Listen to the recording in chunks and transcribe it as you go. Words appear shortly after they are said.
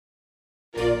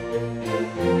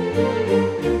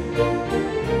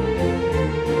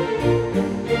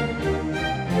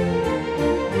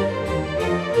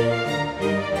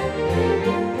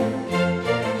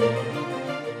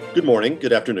Good morning,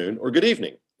 good afternoon, or good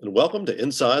evening, and welcome to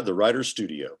Inside the Writer's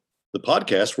Studio, the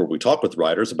podcast where we talk with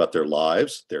writers about their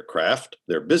lives, their craft,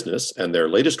 their business, and their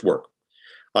latest work.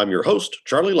 I'm your host,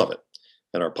 Charlie Lovett,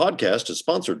 and our podcast is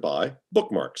sponsored by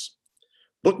Bookmarks.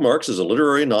 Bookmarks is a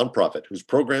literary nonprofit whose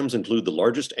programs include the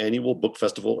largest annual book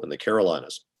festival in the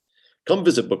Carolinas. Come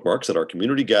visit Bookmarks at our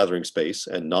community gathering space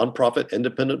and nonprofit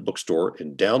independent bookstore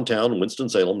in downtown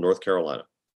Winston-Salem, North Carolina.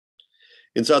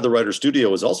 Inside the Writer's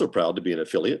Studio is also proud to be an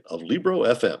affiliate of Libro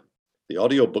FM, the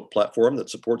audiobook platform that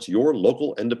supports your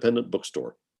local independent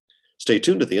bookstore. Stay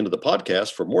tuned at the end of the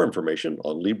podcast for more information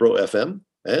on Libro FM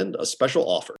and a special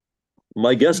offer.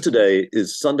 My guest today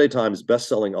is Sunday Times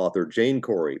bestselling author Jane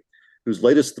Corry, whose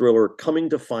latest thriller, Coming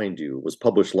to Find You, was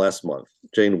published last month.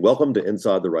 Jane, welcome to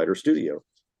Inside the Writer's Studio.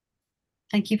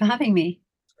 Thank you for having me.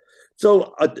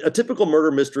 So a typical murder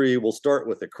mystery will start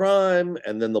with a crime,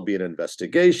 and then there'll be an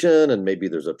investigation, and maybe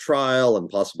there's a trial and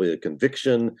possibly a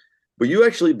conviction. But you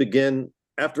actually begin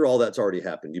after all that's already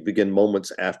happened. You begin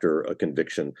moments after a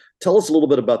conviction. Tell us a little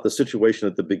bit about the situation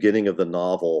at the beginning of the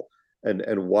novel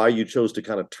and why you chose to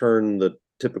kind of turn the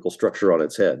typical structure on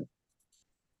its head.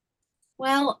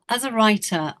 Well, as a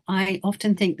writer, I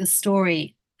often think the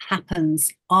story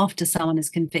happens after someone is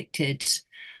convicted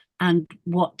and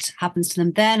what happens to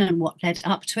them then and what led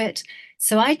up to it.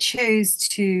 So I chose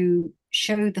to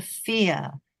show the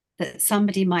fear that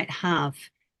somebody might have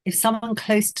if someone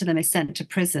close to them is sent to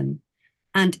prison,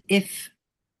 and if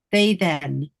they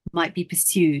then might be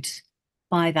pursued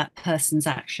by that person's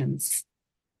actions.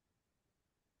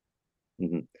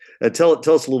 Mm-hmm. And tell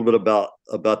us a little bit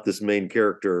about this main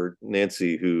character,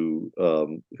 Nancy,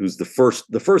 who's the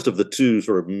first of the two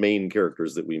sort of main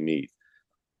characters that we meet.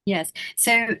 Yes.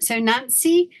 So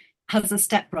Nancy has a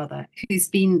stepbrother who's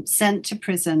been sent to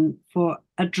prison for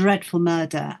a dreadful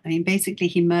murder. I mean, basically,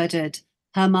 he murdered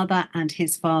her mother and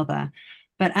his father.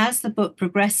 But as the book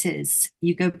progresses,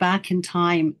 you go back in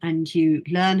time and you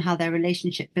learn how their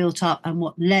relationship built up and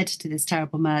what led to this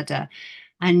terrible murder.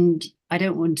 And I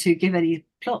don't want to give any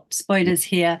plot spoilers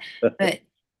here, but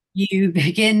you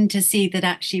begin to see that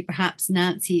actually perhaps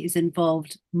Nancy is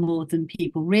involved more than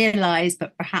people realize,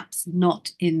 but perhaps not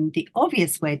in the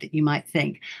obvious way that you might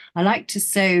think. I like to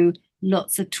sow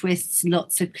lots of twists,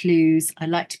 lots of clues. I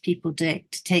like to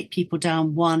take people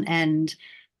down one end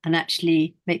and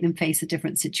actually make them face a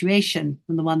different situation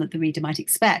from the one that the reader might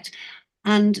expect.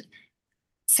 And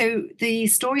so the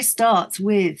story starts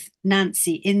with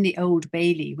Nancy in the Old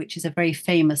Bailey, which is a very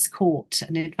famous court.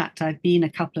 And in fact, I've been a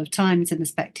couple of times in the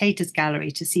spectators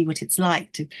gallery to see what it's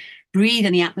like to breathe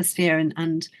in the atmosphere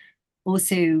and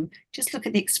also just look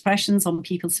at the expressions on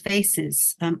people's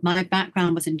faces. My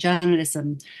background was in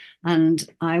journalism, and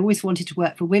I always wanted to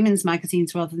work for women's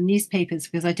magazines rather than newspapers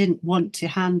because I didn't want to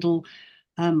handle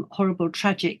horrible,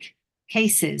 tragic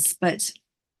cases. But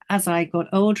as I got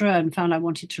older and found I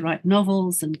wanted to write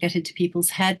novels and get into people's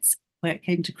heads where it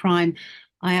came to crime,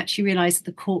 I actually realized that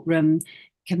the courtroom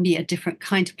can be a different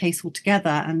kind of place altogether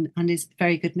and is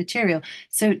very good material.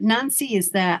 So Nancy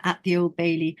is there at the Old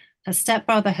Bailey. Her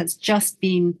stepbrother has just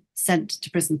been sent to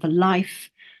prison for life.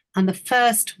 And the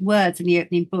first words in the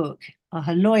opening book are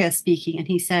her lawyer speaking, and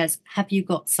he says, "Have you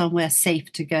got somewhere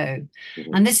safe to go?"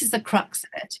 Mm-hmm. And this is the crux of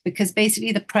it, because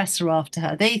basically the press are after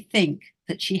her. They think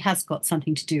that she has got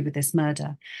something to do with this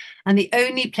murder. And the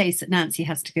only place that Nancy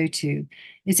has to go to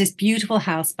is this beautiful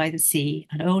house by the sea,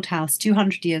 an old house,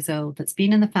 200 years old, that's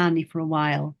been in the family for a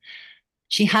while.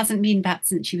 She hasn't been back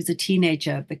since she was a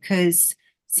teenager because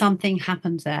something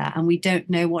happened there, and we don't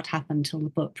know what happened till the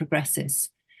book progresses.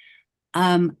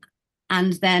 And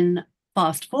then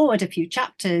fast forward a few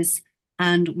chapters,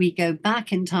 and we go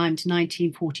back in time to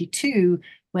 1942,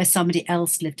 where somebody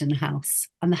else lived in the house.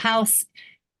 And the house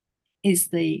is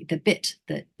the bit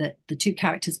that the two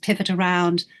characters pivot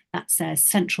around. That's their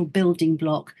central building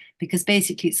block, because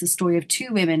basically it's the story of two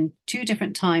women, two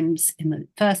different times in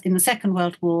the Second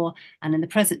World War and in the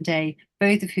present day,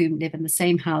 both of whom live in the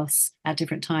same house at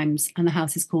different times, and the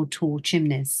house is called Tall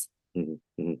Chimneys.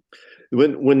 Mm-hmm.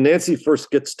 When Nancy first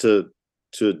gets to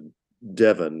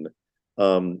Devon,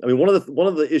 I mean, one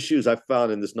of the issues I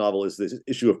found in this novel is this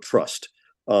issue of trust.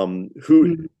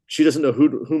 She doesn't know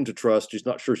whom to trust. She's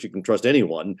not sure she can trust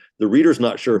anyone. The reader's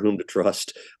not sure whom to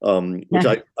trust, which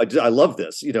I love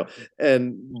this,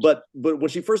 but when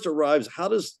she first arrives, how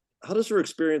does her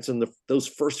experience in those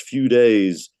first few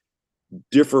days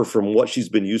differ from what she's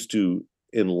been used to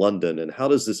in London, and how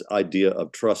does this idea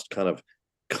of trust kind of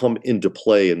come into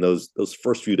play in those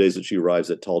first few days that she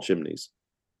arrives at Tall Chimneys?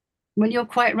 Well, you're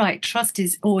quite right. Trust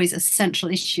is always a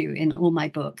central issue in all my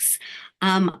books.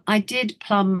 I did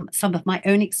plumb some of my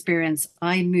own experience.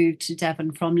 I moved to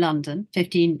Devon from London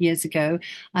 15 years ago.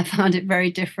 I found it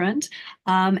very different.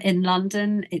 In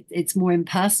London, it's more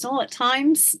impersonal at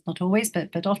times, not always,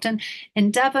 but often.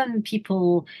 In Devon,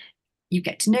 you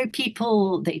get to know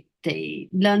people. They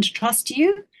learn to trust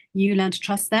you. You learn to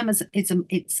trust them. As it's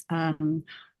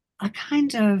a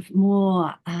kind of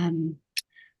more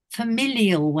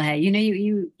familial way.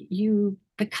 You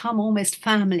become almost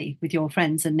family with your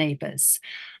friends and neighbors.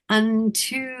 And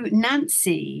to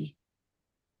Nancy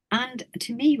and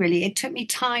to me, really, it took me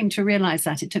time to realize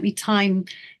that. It took me time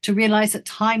to realize that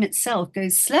time itself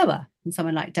goes slower in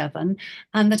somewhere like Devon,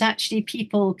 and that actually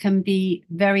people can be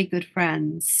very good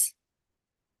friends.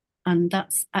 And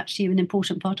that's actually an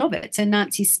important part of it. So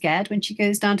Nancy's scared when she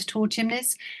goes down to Tall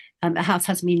Chimneys. The house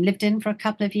hasn't been lived in for a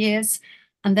couple of years.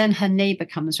 And then her neighbor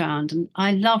comes round. And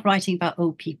I love writing about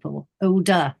old people,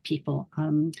 older people.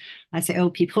 I say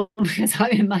old people because I'm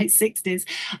in my 60s.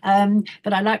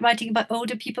 But I like writing about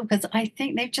older people because I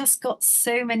think they've just got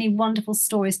so many wonderful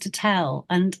stories to tell.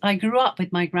 And I grew up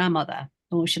with my grandmother,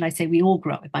 or should I say, we all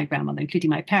grew up with my grandmother,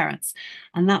 including my parents.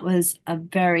 And that was a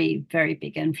very, very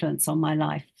big influence on my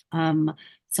life.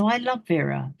 So I love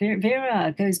Vera.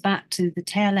 Vera goes back to the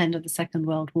tail end of the Second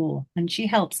World War, and she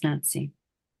helps Nancy.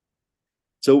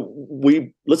 So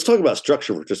let's talk about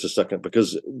structure for just a second,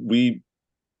 because we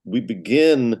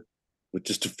begin with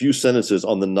just a few sentences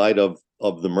on the night of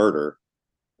the murder,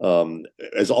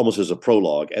 as almost as a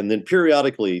prologue, and then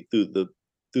periodically through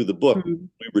the book, we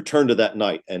return to that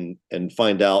night and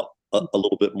find out a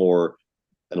little bit more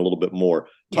and a little bit more.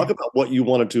 Talk about what you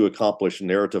wanted to accomplish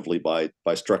narratively by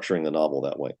structuring the novel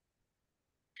that way.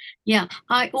 Yeah,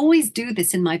 I always do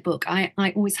this in my book. I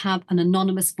always have an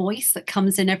anonymous voice that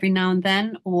comes in every now and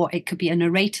then, or it could be a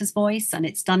narrator's voice and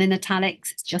it's done in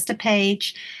italics. It's just a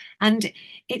page. And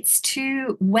it's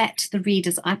to whet the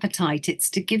reader's appetite. It's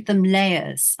to give them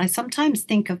layers. I sometimes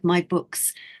think of my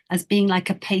books as being like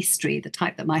a pastry, the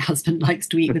type that my husband likes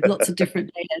to eat, with lots of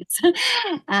different layers.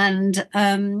 And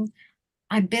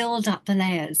I build up the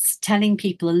layers, telling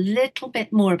people a little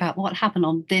bit more about what happened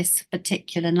on this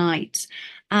particular night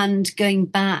and going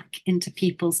back into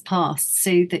people's past,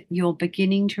 so that you're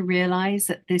beginning to realize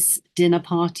that this dinner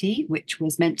party, which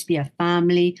was meant to be a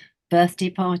family birthday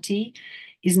party,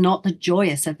 is not the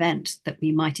joyous event that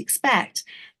we might expect.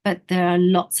 But there are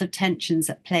lots of tensions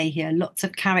at play here, lots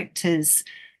of characters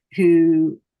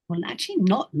who, well, actually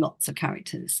not lots of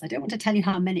characters. I don't want to tell you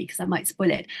how many because I might spoil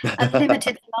it. A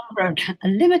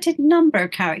limited number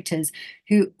of characters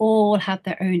who all have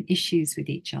their own issues with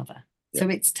each other. So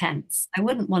it's tense. I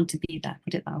wouldn't want to be that,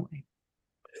 put it that way.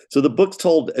 So the book's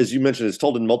told, as you mentioned, it's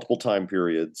told in multiple time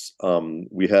periods.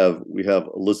 We have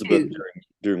Elizabeth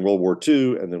during World War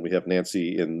II, and then we have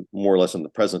Nancy in more or less in the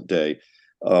present day.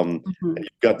 And you've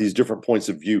got these different points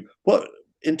of view. What,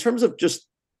 in terms of just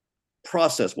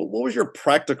process, what was your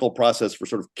practical process for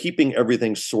sort of keeping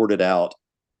everything sorted out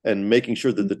and making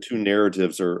sure that the two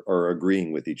narratives are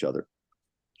agreeing with each other?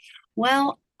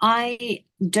 Well, I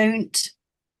don't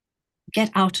get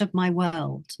out of my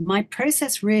world. My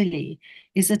process really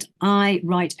is that I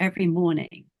write every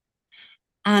morning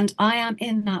and I am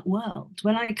in that world.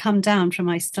 When I come down from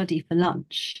my study for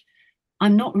lunch,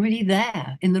 I'm not really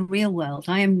there in the real world.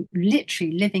 I am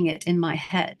literally living it in my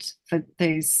head for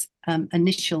those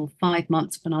initial 5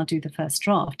 months when I'll do the first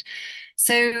draft.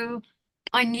 So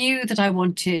I knew that I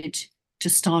wanted to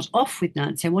start off with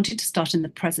Nancy. I wanted to start in the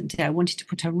present day. I wanted to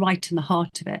put her right in the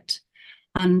heart of it.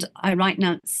 And I write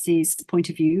Nancy's point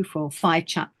of view for 5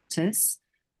 chapters.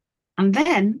 And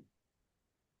then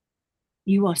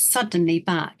you are suddenly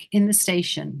back in the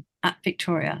station at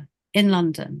Victoria in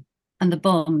London, and the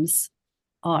bombs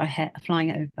are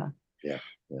flying over. Yeah.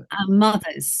 Our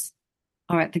mothers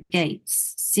are at the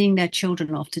gates, seeing their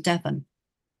children off to Devon,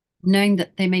 knowing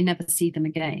that they may never see them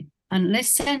again. And this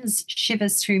sends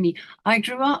shivers through me. I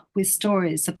grew up with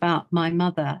stories about my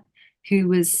mother, who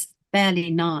was barely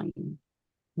 9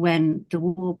 when the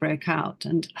war broke out,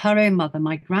 and her own mother,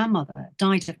 my grandmother,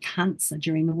 died of cancer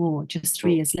during the war just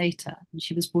 3 years later, and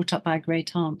she was brought up by a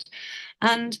great aunt.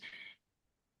 And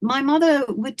my mother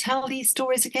would tell these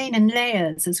stories again in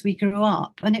layers as we grew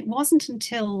up, and it wasn't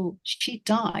until she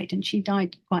died, and she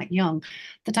died quite young,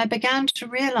 that I began to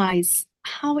realize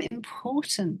how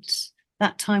important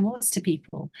that time was to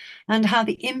people and how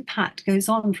the impact goes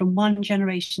on from one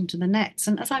generation to the next.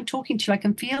 And as I'm talking to you, I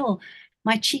can feel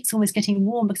my cheeks almost getting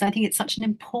warm, because I think it's such an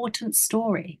important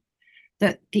story,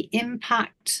 that the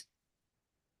impact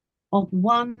of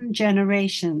one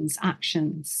generation's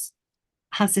actions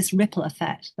has this ripple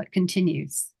effect that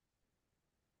continues.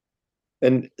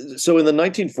 And so in the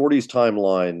 1940s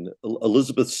timeline,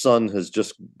 Elizabeth's son has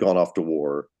just gone off to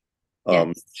war.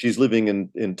 Yes. She's living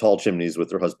in tall chimneys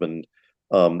with her husband.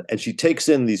 And she takes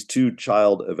in these two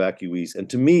child evacuees. And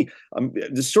to me, I'm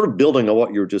just sort of building on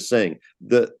what you were just saying.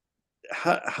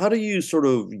 How do you sort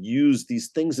of use these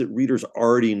things that readers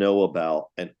already know about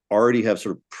and already have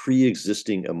sort of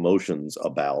pre-existing emotions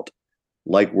about,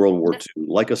 like World War II,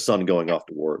 like a son going off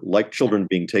to war, like children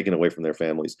being taken away from their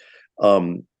families,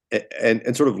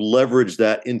 and sort of leverage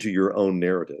that into your own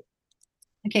narrative?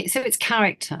 Okay, so it's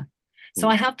character. So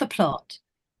Hmm. I have the plot,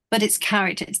 but it's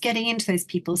character. It's getting into those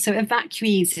people. So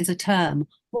evacuees is a term.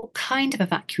 What kind of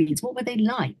evacuees? What were they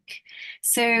like?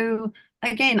 So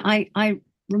again, I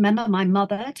remember my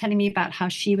mother telling me about how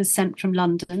she was sent from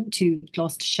London to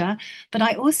Gloucestershire, but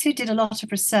I also did a lot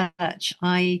of research.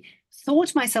 I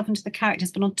thought myself into the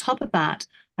characters, but on top of that,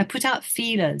 I put out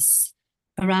feelers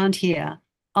around here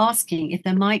asking if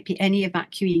there might be any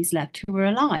evacuees left who were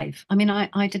alive. I mean,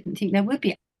 I didn't think there would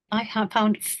be. I have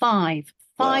found Wow.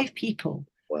 five people.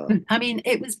 Wow. I mean,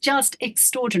 it was just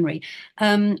extraordinary.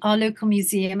 Our local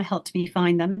museum helped me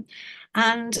find them.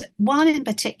 And one in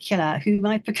particular, whom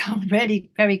I've become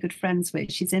really very good friends with,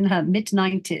 she's in her mid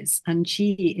 90s and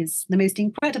she is the most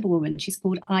incredible woman. She's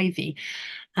called Ivy.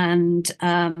 And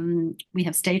we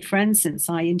have stayed friends since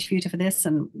I interviewed her for this,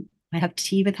 and I have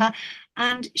tea with her.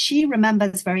 And she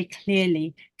remembers very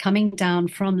clearly coming down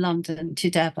from London to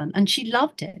Devon, and she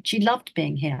loved it. She loved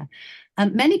being here.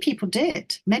 Many people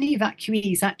did. Many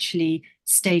evacuees actually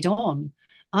stayed on.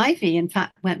 Ivy, in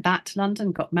fact, went back to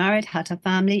London, got married, had her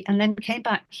family, and then came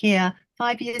back here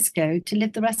 5 years ago to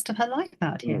live the rest of her life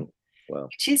out here. Mm. Wow.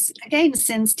 Which is again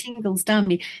sends tingles down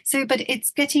me. So, but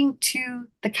it's getting to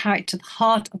the character, the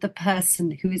heart of the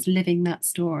person who is living that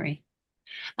story.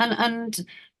 And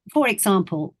for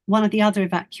example, one of the other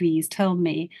evacuees told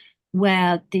me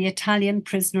where the Italian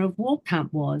prisoner of war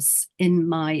camp was in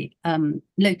my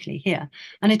locally here,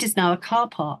 and it is now a car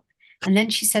park. And then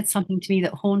she said something to me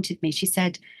that haunted me. She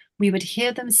said, we would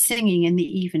hear them singing in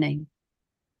the evening.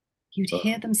 You'd Uh,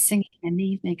 hear them singing in the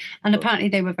evening. And uh, apparently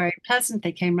they were very pleasant.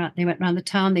 They came around, they went around the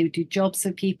town, they would do jobs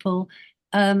for people.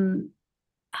 Um,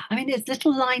 I mean, there's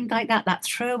little lines like that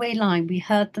throwaway line, we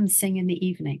heard them sing in the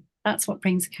evening. That's what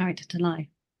brings a character to life.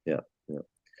 yeah, yeah.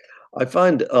 I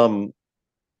find I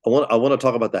want to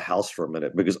talk about the house for a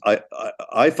minute because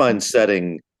I find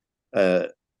setting uh,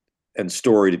 and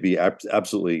story to be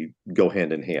absolutely go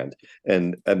hand in hand.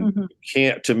 And Mhm.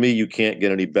 can't to me you can't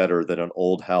get any better than an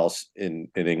old house in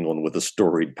England with a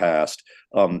storied past.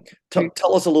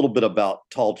 Tell us a little bit about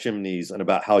Tall Chimneys and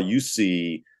about how you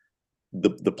see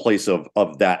the place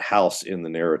of that house in the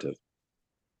narrative.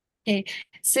 Okay,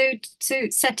 so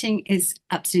setting is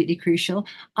absolutely crucial.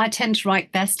 I tend to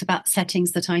write best about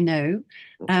settings that I know.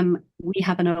 We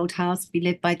have an old house. We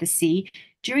live by the sea.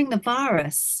 During the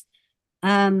virus,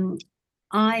 um,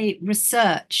 I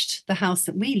researched the house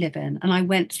that we live in, and I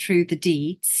went through the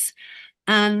deeds,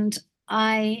 and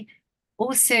I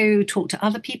also talked to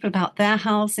other people about their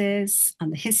houses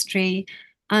and the history,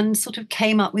 and sort of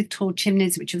came up with Tall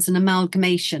Chimneys, which was an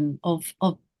amalgamation of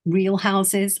real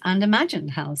houses and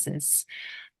imagined houses.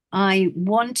 I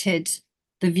wanted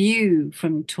the view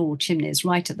from Tall Chimneys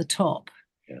right at the top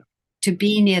Yeah. to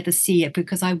be near the sea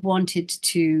because I wanted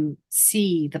to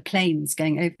see the planes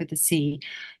going over the sea.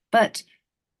 But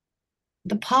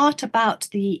the part about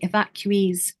the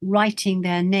evacuees writing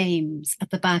their names at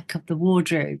the back of the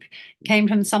wardrobe came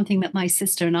from something that my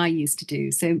sister and I used to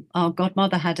do. So our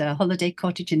godmother had a holiday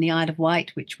cottage in the Isle of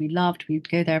Wight, which we loved. We'd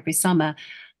go there every summer.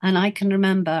 And I can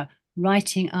remember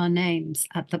writing our names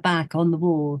at the back on the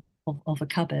wall of a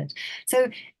cupboard. So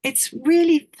it's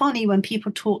really funny when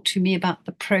people talk to me about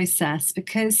the process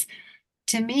because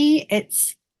to me,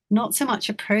 it's not so much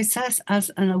a process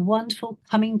as a wonderful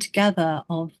coming together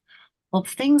of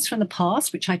things from the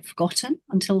past, which I'd forgotten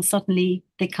until suddenly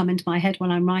they come into my head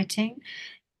when I'm writing,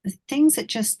 things that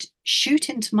just shoot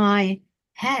into my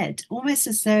head, almost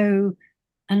as though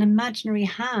an imaginary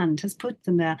hand has put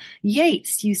them there.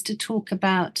 Yeats used to talk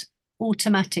about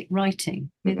automatic writing,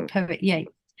 you know, the Mhm. poet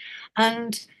Yeats.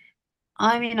 And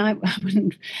I mean, I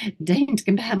wouldn't deign to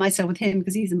compare myself with him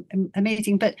because he's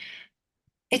amazing, but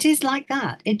it is like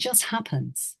that. It just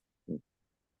happens.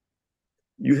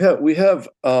 You have we have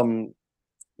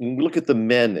when we look at the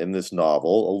men in this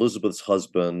novel, Elizabeth's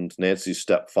husband, Nancy's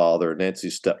stepfather,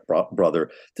 Nancy's stepbrother,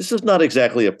 this is not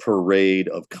exactly a parade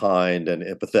of kind and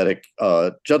empathetic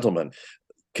gentlemen.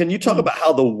 Can you talk Mm. about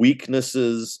how the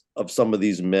weaknesses of some of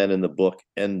these men in the book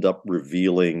end up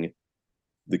revealing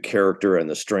the character and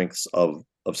the strengths of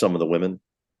some of the women?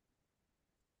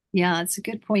 Yeah, it's a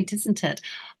good point, isn't it?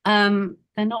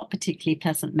 they're not particularly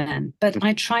pleasant men, but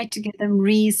I try to give them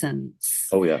reasons.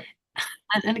 Oh, yeah.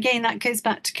 And again, that goes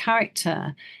back to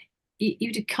character.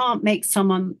 You can't make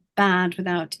someone bad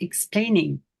without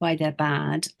explaining why they're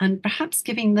bad and perhaps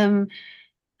giving them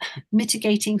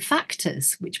mitigating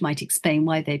factors which might explain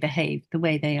why they behave the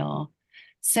way they are.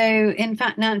 So, in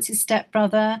fact, Nancy's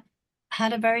stepbrother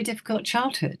had a very difficult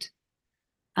childhood.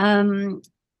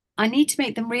 I need to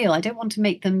make them real. I don't want to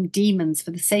make them demons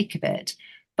for the sake of it.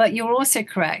 But you're also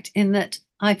correct in that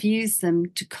I've used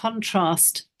them to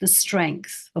contrast the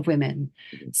strength of women.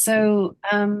 So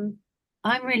I'm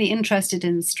really interested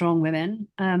in strong women.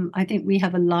 I think we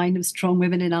have a line of strong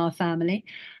women in our family,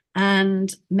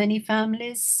 and many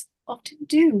families often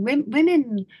do.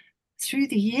 Women through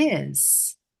the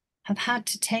years have had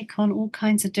to take on all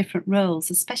kinds of different roles,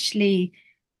 especially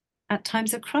at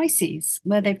times of crises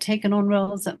where they've taken on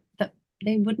roles that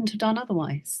they wouldn't have done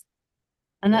otherwise.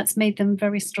 And that's made them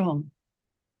very strong.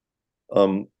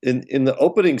 In the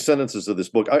opening sentences of this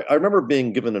book, I remember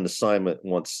being given an assignment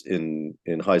once in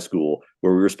high school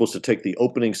where we were supposed to take the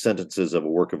opening sentences of a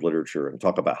work of literature and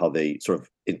talk about how they sort of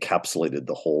encapsulated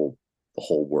the whole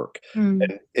work.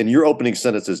 And in your opening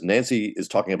sentences, Nancy is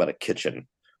talking about a kitchen.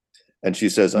 And she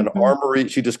says an armory,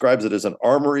 she describes it as an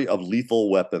armory of lethal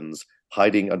weapons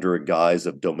hiding under a guise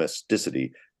of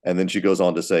domesticity. And then she goes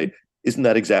on to say, isn't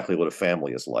that exactly what a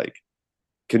family is like?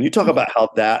 Can you talk about how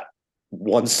that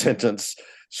one sentence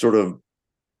sort of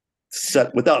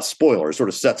without spoilers, sort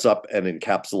of sets up and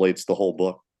encapsulates the whole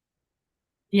book?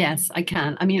 Yes, I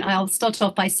can. I mean, I'll start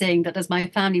off by saying that, as my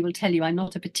family will tell you, I'm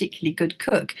not a particularly good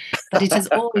cook, but it is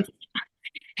always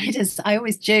it is. I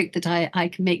always joke that I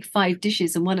can make 5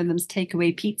 dishes and one of them's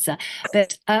takeaway pizza.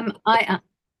 But I've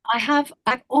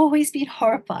always been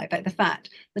horrified by the fact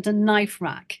that a knife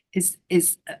rack is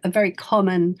a very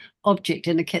common object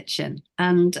in a kitchen.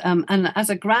 And as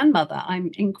a grandmother,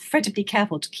 I'm incredibly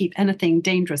careful to keep anything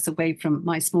dangerous away from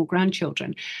my small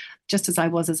grandchildren, just as I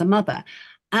was as a mother.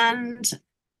 And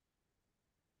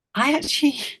I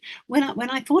actually, when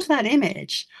I thought of that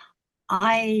image,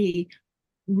 I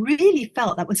really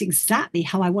felt that was exactly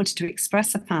how I wanted to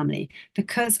express a family,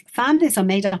 because families are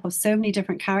made up of so many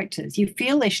different characters. You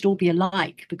feel they should all be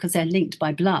alike because they're linked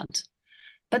by blood.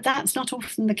 But that's not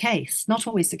often the case, not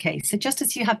always the case. So just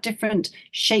as you have different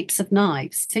shapes of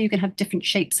knives, so you can have different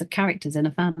shapes of characters in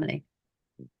a family.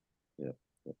 Yeah.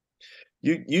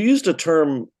 You used a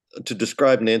term to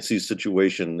describe Nancy's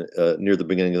situation near the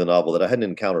beginning of the novel that I hadn't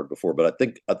encountered before, but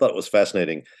I thought it was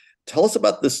fascinating. Tell us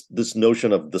about this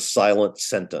notion of the silent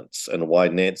sentence and why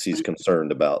Nancy's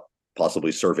concerned about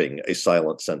possibly serving a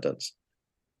silent sentence.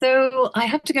 So I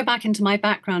have to go back into my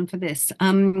background for this.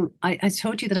 I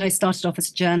told you that I started off as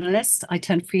a journalist. I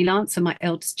turned freelance when my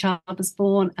eldest child was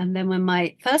born. And then when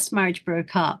my first marriage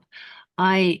broke up,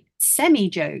 I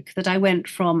semi-joke that I went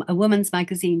from a woman's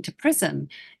magazine to prison.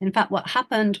 In fact, what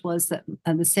happened was that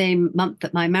the same month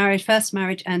that my first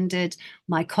marriage ended,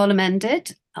 my column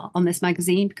ended on this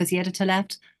magazine because the editor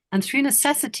left. And through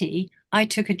necessity, I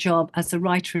took a job as a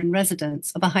writer in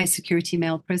residence of a high security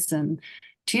male prison,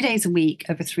 2 days a week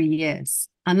over 3 years.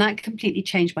 And that completely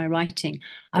changed my writing.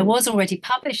 I was already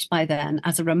published by then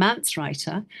as a romance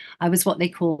writer. I was what they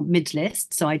call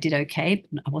mid-list, so I did okay.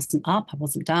 I wasn't up, I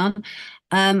wasn't down.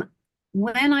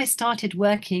 When I started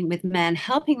working with men,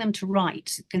 helping them to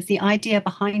write, because the idea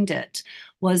behind it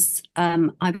was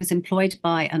I was employed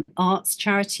by an arts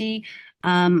charity.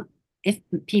 If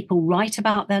people write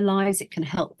about their lives, it can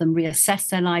help them reassess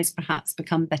their lives, perhaps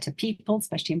become better people,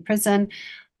 especially in prison.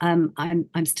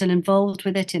 I'm still involved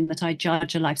with it in that I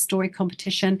judge a life story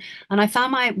competition. And I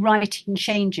found my writing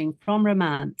changing from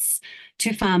romance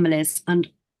to families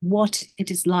and what it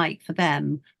is like for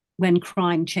them when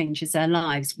crime changes their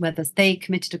lives, whether they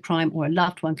committed a crime or a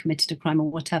loved one committed a crime or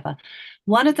whatever.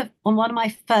 On one of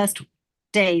my first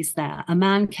days there, a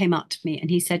man came up to me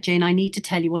and he said, Jane, I need to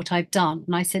tell you what I've done.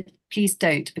 And I said, please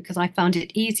don't, because I found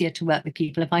it easier to work with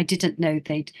people if I didn't know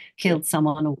they'd killed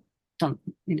someone or done.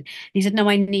 He said, no,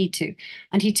 I need to.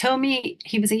 And he told me,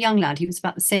 he was a young lad. He was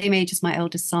about the same age as my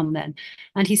eldest son then.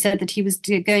 And he said that he was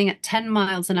going at 10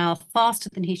 miles an hour faster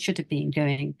than he should have been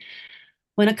going,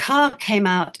 when a car came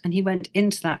out and he went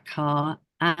into that car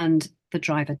and the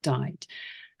driver died.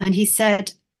 And he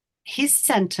said his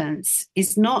sentence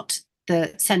is not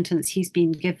the sentence he's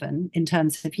been given in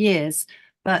terms of years,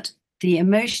 but the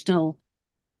emotional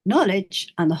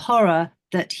knowledge and the horror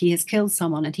that he has killed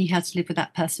someone and he has to live with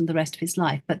that person the rest of his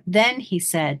life. But then he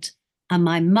said, and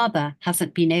my mother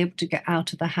hasn't been able to get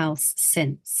out of the house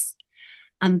since.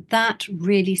 And that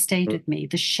really stayed with me.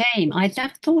 The shame, I'd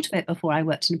never thought of it before I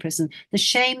worked in a prison, the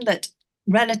shame that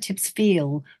relatives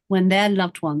feel when their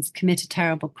loved ones commit a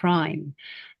terrible crime.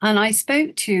 And I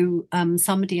spoke to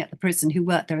somebody at the prison who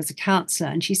worked there as a counsellor,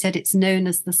 and she said it's known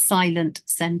as the silent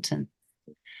sentence.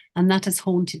 And that has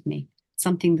haunted me,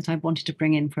 something that I've wanted to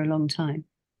bring in for a long time.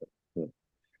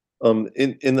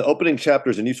 In the opening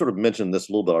chapters, and you sort of mentioned this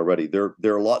a little bit already, there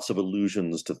are lots of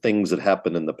allusions to things that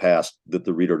happened in the past that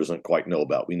the reader doesn't quite know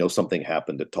about. We know something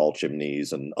happened at Tall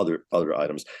Chimneys and other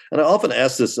items. And I often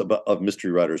ask this of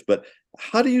mystery writers, but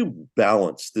how do you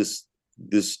balance this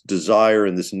desire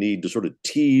and this need to sort of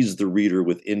tease the reader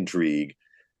with intrigue,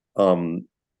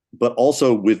 but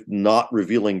also with not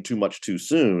revealing too much too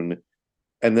soon,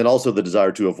 and then also the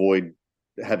desire to avoid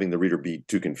having the reader be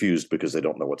too confused because they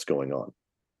don't know what's going on?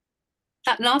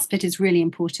 That last bit is really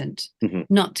important, Mm-hmm.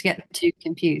 not to get them too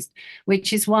confused,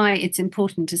 which is why it's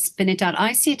important to spin it out.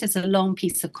 I see it as a long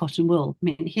piece of cotton wool. I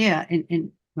mean, here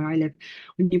in where I live,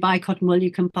 when you buy cotton wool,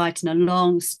 you can buy it in a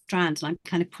long strand, and I'm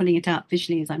kind of pulling it out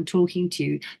visually as I'm talking to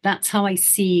you. That's how I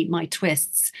see my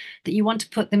twists, that you want to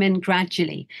put them in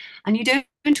gradually. And you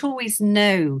don't always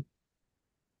know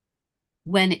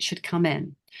when it should come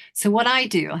in. So what I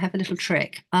do, I have a little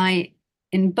trick.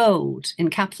 In bold, in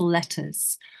capital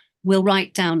letters, will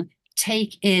write down,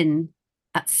 take in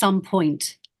at some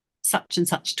point such and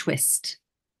such twist.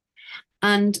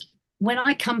 And when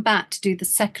I come back to do the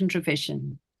second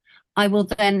revision, I will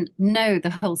then know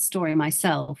the whole story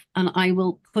myself, and I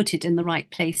will put it in the right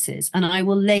places, and I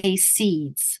will lay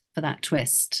seeds for that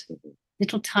twist,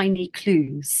 little tiny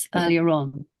clues earlier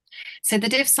on. So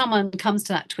that if someone comes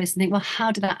to that twist and think, well,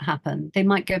 how did that happen? They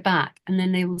might go back and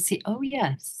then they will see, oh,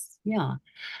 yes, yeah.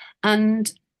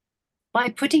 And by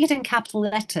putting it in capital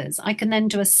letters, I can then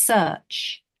do a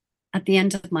search at the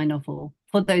end of my novel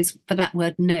for that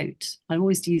word note. I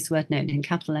always use the word note in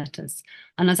capital letters.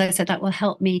 And as I said, that will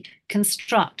help me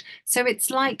construct. So it's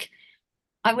like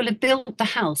I will have built the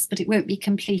house, but it won't be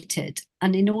completed.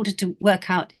 And in order to work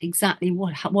out exactly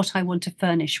what I want to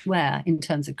furnish where in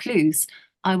terms of clues,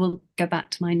 I will go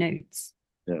back to my notes.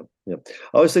 Yeah. I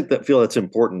always feel that's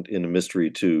important in a mystery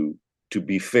to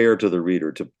be fair to the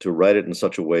reader, to write it in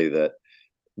such a way that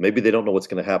maybe they don't know what's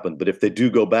going to happen, but if they do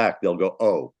go back, they'll go,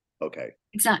 oh, okay.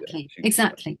 Exactly.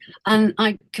 And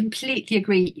I completely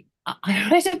agree. I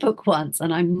read a book once,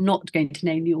 and I'm not going to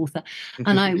name the author,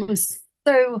 and I was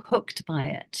so hooked by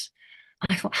it.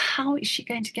 I thought, how is she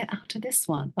going to get out of this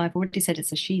one? I've already said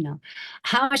it's a she now.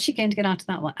 How is she going to get out of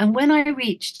that one? And when I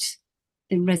reached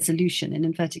the resolution, in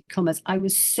inverted commas, I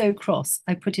was so cross,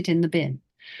 I put it in the bin.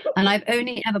 And I've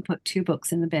only ever put 2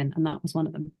 books in the bin, and that was one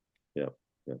of them. Yeah.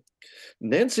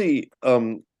 Nancy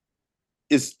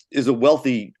is a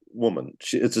wealthy woman.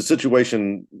 It's a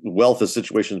situation, wealth is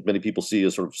situations many people see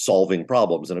as sort of solving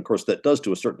problems. And of course, that does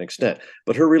to a certain extent.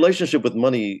 But her relationship with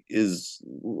money is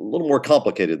a little more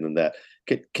complicated than that.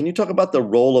 Can you talk about the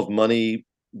role of money,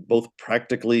 both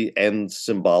practically and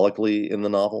symbolically, in the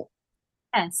novel?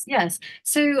 Yes.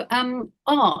 So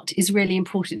art is really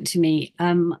important to me.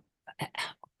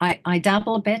 I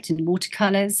dabble a bit in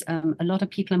watercolors. A lot of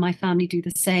people in my family do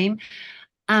the same.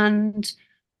 And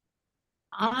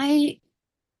I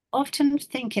often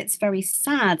think it's very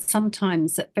sad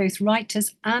sometimes that both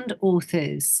writers and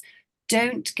authors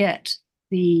don't get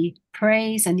the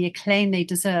praise and the acclaim they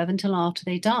deserve until after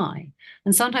they die.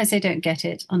 And sometimes they don't get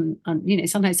it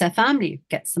sometimes their family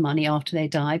gets the money after they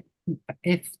die,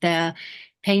 if their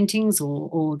paintings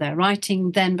or their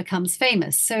writing then becomes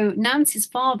famous. So Nancy's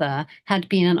father had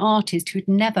been an artist who'd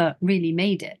never really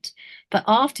made it. But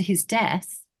after his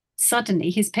death,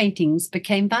 suddenly his paintings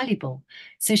became valuable.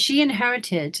 So she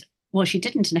inherited, well, she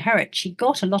didn't inherit, she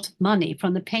got a lot of money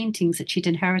from the paintings that she'd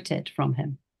inherited from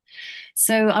him.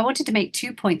 So I wanted to make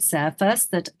 2 points there.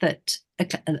 First, that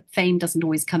fame doesn't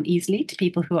always come easily to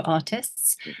people who are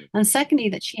artists. And secondly,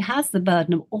 that she has the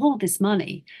burden of all this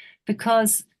money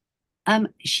because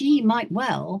she might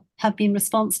well have been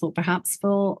responsible perhaps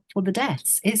for the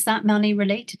deaths. Is that money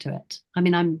related to it? I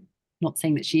mean, I'm not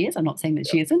saying that she is. I'm not saying that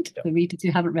she isn't, the readers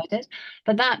who haven't read it.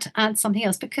 But that adds something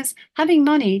else because having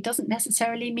money doesn't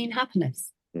necessarily mean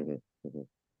happiness.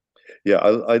 Yeah,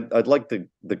 I'd like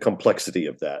the complexity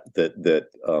of that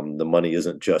the money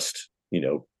isn't just,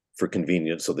 for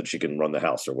convenience so that she can run the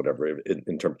house or whatever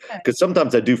in terms, because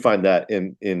sometimes I do find that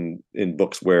in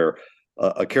books where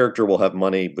a character will have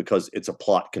money because it's a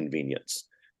plot convenience.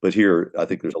 But here, I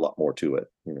think there's a lot more to it.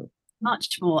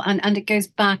 Much more. And it goes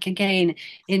back again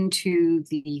into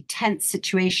the tense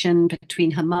situation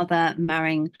between her mother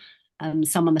marrying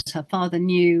someone that her father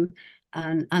knew,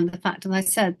 and the fact, as I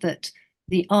said, that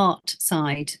the art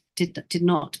side did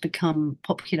not become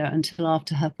popular until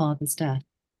after her father's death.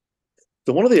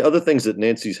 So one of the other things that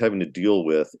Nancy's having to deal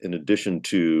with, in addition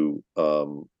to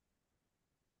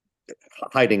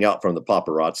hiding out from the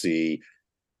paparazzi,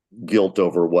 guilt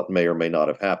over what may or may not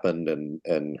have happened,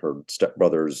 and her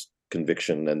stepbrother's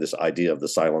conviction, and this idea of the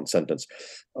silent sentence,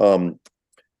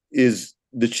 is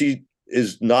that she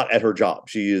is not at her job.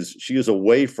 She is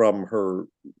away from her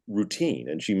routine,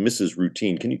 and she misses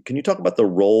routine. Can you talk about the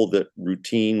role that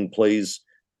routine plays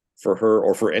for her,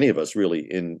 or for any of us really,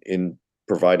 in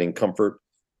providing comfort?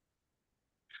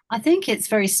 I think it's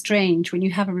very strange when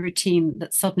you have a routine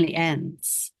that suddenly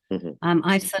ends. Mm-hmm.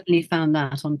 I've suddenly found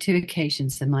that on two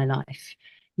occasions in my life.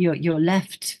 You're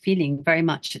left feeling very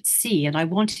much at sea, and I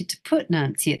wanted to put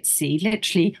Nancy at sea,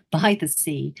 literally by the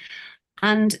sea.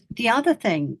 And the other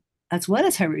thing, as well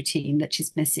as her routine that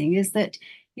she's missing, is that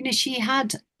she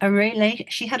had a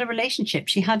relationship.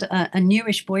 She had a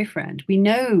newish boyfriend. We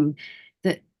know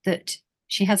that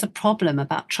she has a problem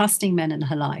about trusting men in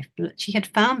her life, but she had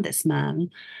found this man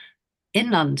in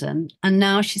London, and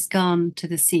now she's gone to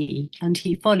the sea, and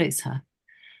he follows her.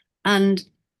 And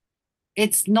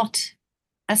it's not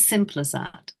as simple as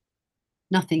that.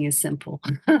 Nothing is simple.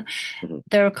 Mm-hmm.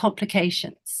 There are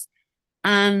complications.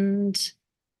 And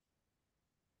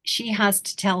she has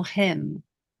to tell him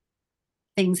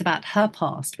things about her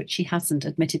past, which she hasn't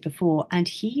admitted before. And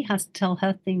he has to tell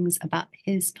her things about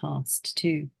his past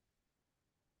too.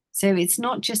 So it's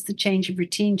not just the change of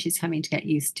routine she's having to get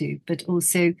used to, but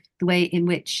also the way in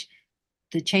which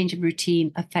the change of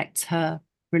routine affects her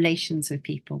relations with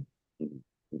people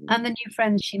and the new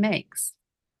friends she makes.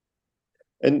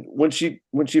 And when she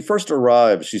first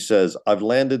arrives, she says, "I've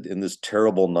landed in this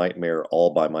terrible nightmare all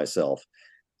by myself."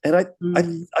 And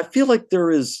I feel like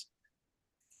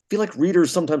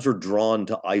readers sometimes are drawn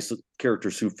to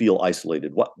characters who feel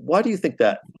isolated. Why do you think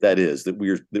that is, that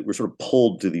we're sort of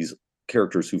pulled to these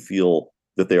characters who feel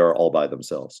that they are all by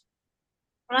themselves?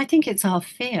 Well, I think it's our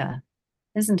fear,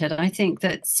 isn't it? I think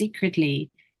that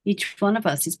secretly, each one of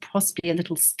us is possibly a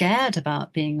little scared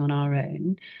about being on our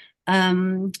own.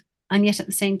 Um, and yet at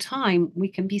the same time, we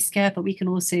can be scared, but we can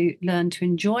also learn to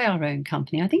enjoy our own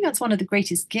company. I think that's one of the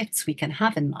greatest gifts we can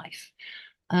have in life.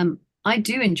 I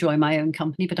do enjoy my own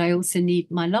company, but I also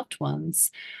need my loved ones.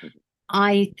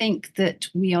 I think that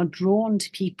we are drawn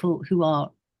to people who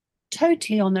are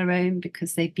totally on their own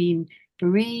because they've been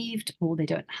bereaved or they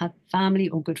don't have family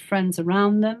or good friends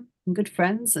around them. And good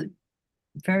friends are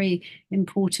very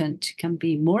important, can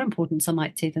be more important, some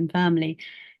might say, than family.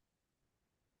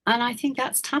 And I think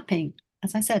that's tapping,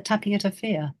 as I said, tapping at a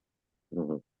fear.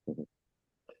 Mm-hmm. Mm-hmm.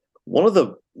 One of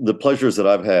the pleasures that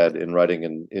I've had in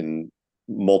writing in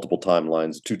multiple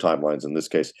timelines, two timelines in this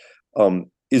case,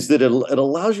 is that it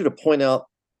allows you to point out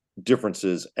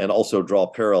differences and also draw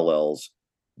parallels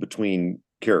between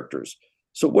characters.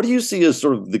 So what do you see as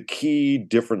sort of the key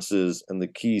differences and the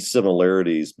key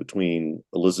similarities between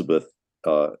Elizabeth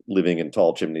living in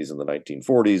tall chimneys in the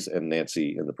 1940s and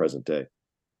Nancy in the present day?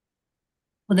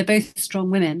 Well, they're both strong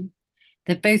women.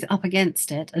 They're both up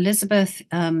against it. Elizabeth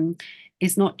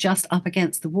is not just up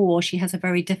against the war. She has a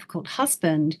very difficult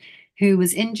husband who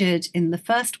was injured in the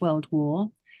First World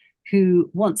War, who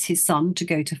wants his son to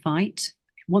go to fight,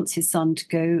 wants his son to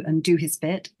go and do his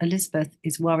bit. Elizabeth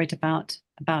is worried about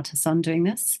her son doing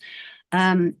this.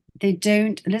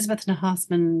 Elizabeth and her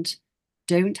husband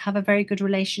don't have a very good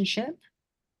relationship.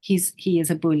 He is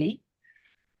a bully,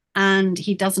 and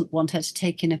he doesn't want her to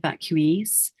take in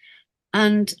evacuees.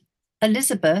 And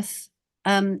Elizabeth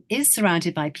is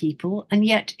surrounded by people, and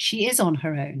yet she is on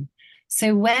her own.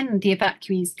 So when the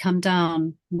evacuees come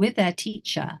down with their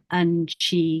teacher and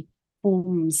she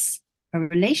forms a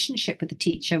relationship with the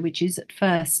teacher, which is at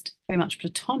first very much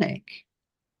platonic,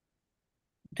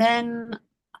 then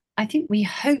I think we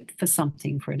hope for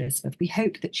something for Elizabeth. We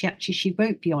hope that she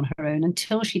won't be on her own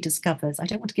until she discovers. I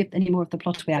don't want to give any more of the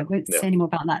plot away. I won't say any more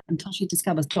about that until she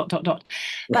discovers ...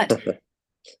 But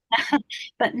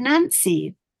but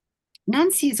Nancy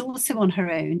is also on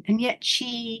her own, and yet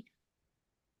she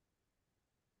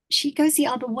goes the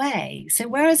other way. So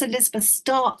whereas Elizabeth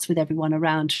starts with everyone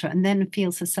around her and then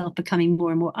feels herself becoming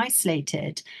more and more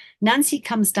isolated, Nancy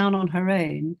comes down on her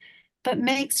own, but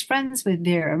makes friends with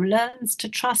Vera, learns to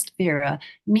trust Vera,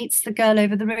 meets the girl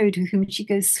over the road whom she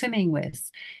goes swimming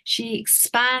with. She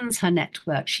expands her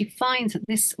network. She finds that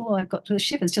I've got the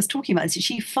shivers just talking about this.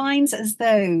 She finds as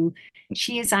though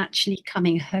she is actually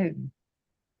coming home.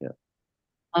 Yeah.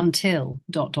 Until ...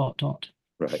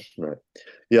 Right.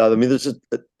 Yeah, I mean, there's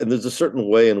a certain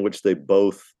way in which they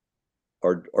both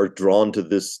are drawn to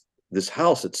this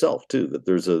house itself too. That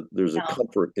there's a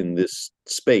comfort in this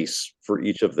space for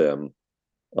each of them,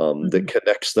 that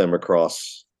connects them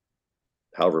across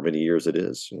however many years it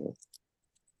is.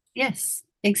 Yes,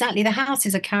 exactly. The house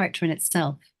is a character in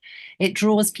itself. It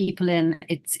draws people in.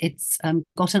 It's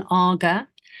got an Aga,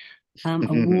 a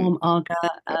warm Aga,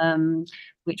 Yeah.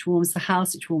 which warms the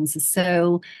house, which warms the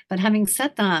soul. But having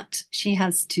said that, she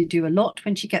has to do a lot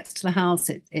when she gets to the house.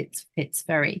 It's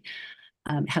very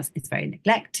it's very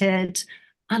neglected,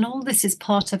 and all this is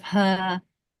part of her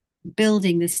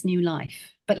building this new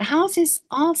life. But houses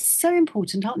are so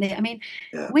important, aren't they? I mean,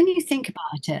 Yeah. when you think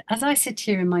about it, as I sit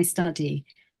here in my study,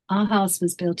 our house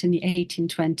was built in the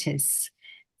 1820s.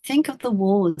 Think of the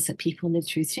wars that people lived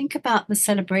through. Think about the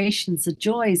celebrations, the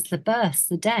joys, the births,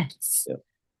 the deaths. Yeah.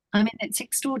 I mean, it's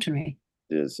extraordinary.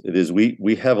 It is. It is.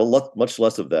 We have a lot, much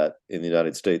less of that in the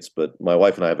United States, but my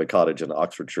wife and I have a cottage in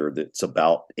Oxfordshire that's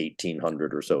about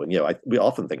 1800 or so. And we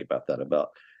often think about that,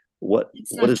 about what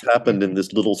has Exactly. happened in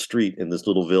this little street, in this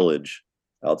little village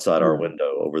outside our Mm.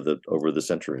 window over the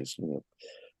centuries. It's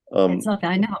Um, lovely.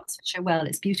 I know Oxfordshire well.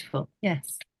 It's beautiful.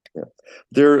 Yes. yeah.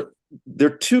 There there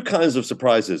are two kinds of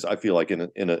surprises, I feel like, in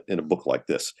a book like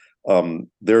this.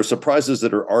 There are surprises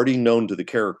that are already known to the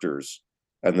characters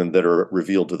and then that are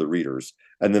revealed to the readers.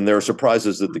 And then there are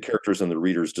surprises that the characters and the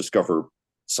readers discover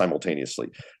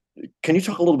simultaneously. Can you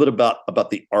talk a little bit about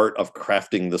the art of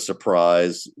crafting the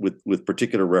surprise with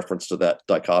particular reference to that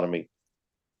dichotomy?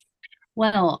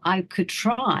 Well, I could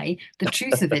try. The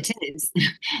truth of it is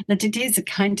that it is a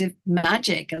kind of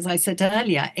magic, as I said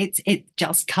earlier. It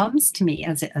just comes to me,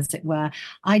 as it were.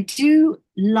 I do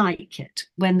like it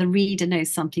when the reader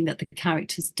knows something that the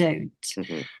characters don't.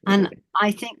 Mhm, And mhm.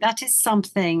 I think that is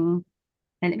something,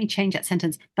 and let me change that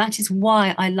sentence. That is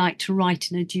why I like to write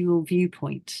in a dual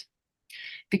viewpoint.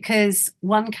 Because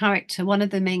one of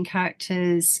the main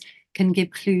characters can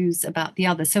give clues about the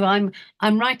other. So I'm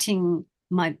writing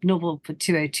my novel for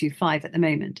 2025 at the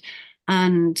moment,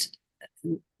 and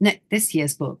this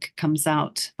year's book comes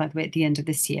out, by the way, at the end of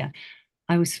this year.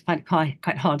 I always find it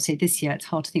quite hard to say this year. It's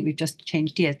hard to think we've just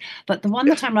changed years. But the one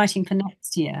Yeah. that I'm writing for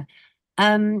next year,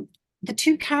 um, the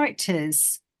two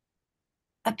characters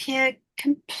appear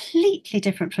completely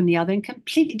different from the other in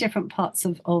completely different parts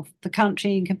of the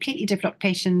country, in completely different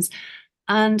occupations.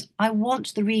 And I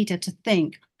want the reader to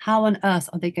think, how on earth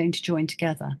are they going to join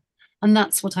together? And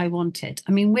that's what I wanted.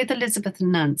 I mean, with Elizabeth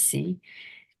and Nancy,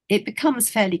 it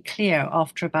becomes fairly clear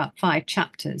after about 5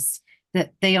 chapters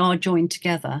that they are joined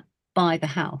together by the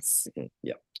house. Mhm.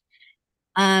 Yeah.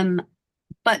 Um,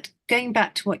 but going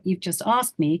back to what you've just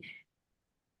asked me,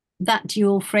 that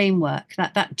dual framework,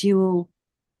 that dual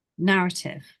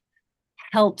narrative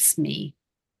helps me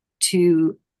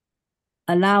to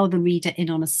allow the reader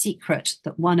in on a secret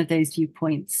that one of those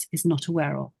viewpoints is not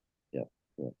aware of. Yeah.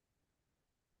 Yeah.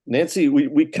 Nancy,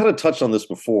 we kind of touched on this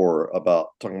before about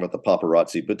talking about the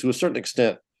paparazzi, but to a certain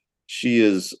extent, she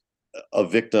is a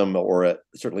victim, or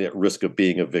certainly at risk of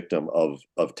being a victim of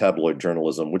tabloid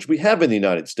journalism, which we have in the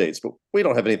United States, but we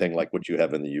don't have anything like what you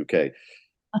have in the UK.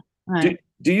 Do Right.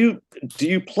 do you do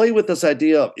you play with this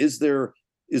idea of, is there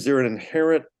an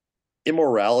inherent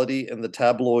immorality in the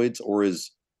tabloids, or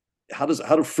is how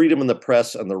do freedom in the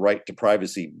press and the right to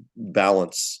privacy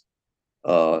balance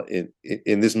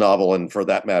in this novel, and for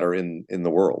that matter in the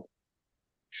world?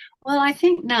 Well, I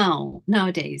think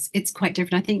nowadays it's quite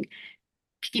different. I think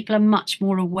people are much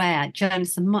more aware,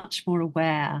 journalists are much more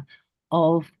aware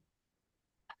of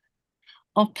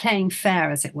of playing fair,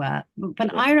 as it were. But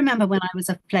Mhm. I remember when I was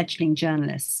a fledgling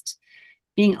journalist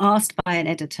being asked by an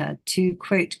editor to,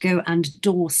 quote, go and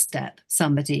doorstep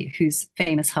somebody whose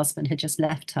famous husband had just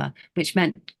left her, which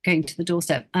meant going to the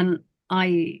doorstep. And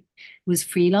I was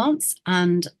freelance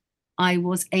and I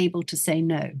was able to say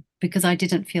no because I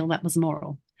didn't feel that was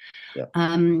moral. Yeah.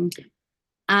 Um,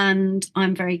 and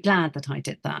I'm very glad that I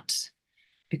did that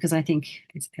because I think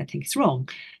it's wrong.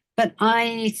 But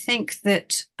I think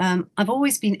that I've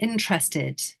always been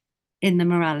interested in the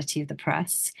morality of the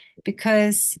press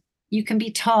because you can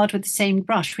be tarred with the same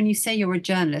brush. When you say you're a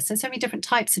journalist, there's so many different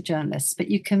types of journalists,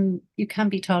 but you can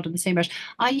be tarred with the same brush.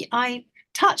 I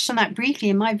touched on that briefly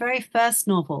in my very first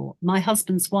novel, My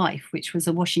Husband's Wife, which was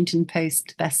a Washington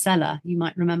Post bestseller. You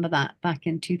might remember that back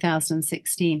in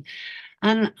 2016.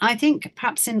 And I think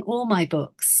perhaps in all my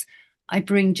books, I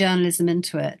bring journalism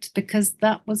into it because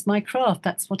that was my craft.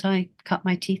 That's what I cut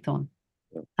my teeth on.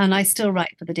 And I still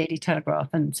write for the Daily Telegraph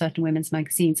and certain women's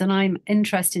magazines. And I'm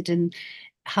interested in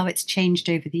how it's changed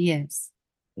over the years.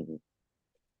 Mhm.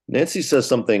 Nancy says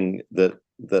something that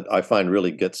I find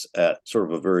really gets at sort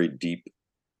of a very deep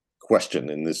question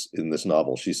in this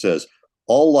novel. She says,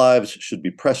 all lives should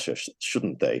be precious,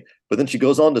 shouldn't they? But then she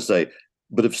goes on to say,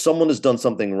 but if someone has done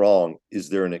something wrong, is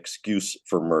there an excuse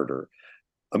for murder?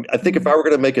 I think if I Mm. were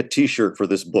going to make a T-shirt for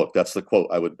this book, that's the quote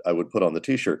I would put on the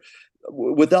T-shirt.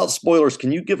 without spoilers,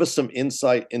 can you give us some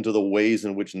insight into the ways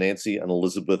in which Nancy and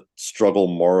Elizabeth struggle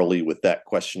morally with that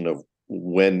question of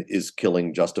when is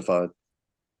killing justified?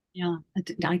 Yeah,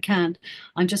 I can.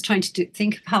 I'm just trying to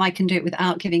think of how I can do it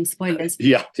without giving spoilers.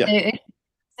 Yeah, yeah.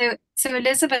 So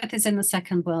Elizabeth is in the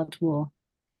Second World War.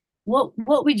 What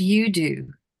would you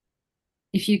do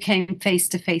if you came face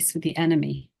to face with the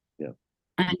enemy? Yeah.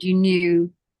 And you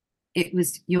knew it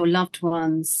was your loved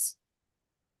ones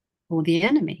or the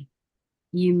enemy?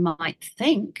 You might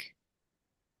think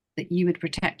that you would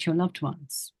protect your loved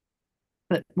ones.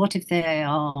 But what if they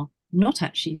are not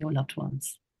actually your loved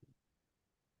ones?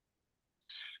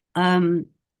 I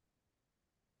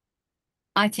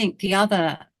think the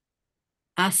other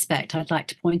aspect I'd like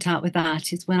to point out with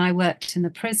that is when I worked in the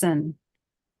prison,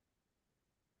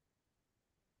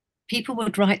 people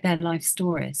would write their life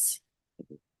stories.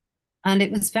 And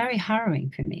it was very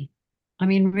harrowing for me. I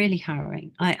mean, really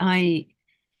harrowing.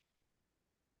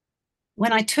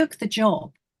 When I took the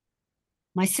job,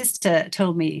 my sister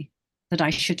told me that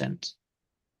I shouldn't.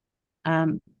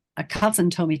 A cousin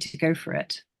told me to go for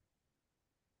it.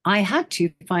 I had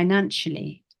to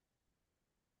financially,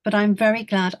 but I'm very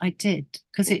glad I did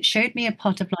because it showed me a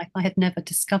part of life I had never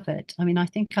discovered. I mean, I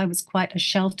think I was quite a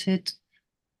sheltered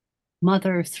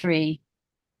mother of three,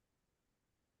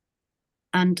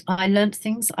 and I learned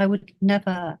things I would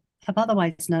never have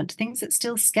otherwise learned, things that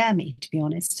still scare me, to be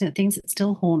honest, things that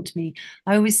still haunt me.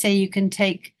 I always say you can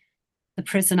take the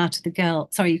prison out of the girl.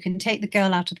 Sorry, you can take the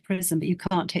girl out of the prison, but you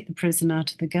can't take the prison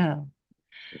out of the girl.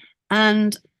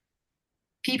 And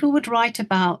people would write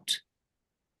about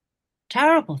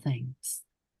terrible things.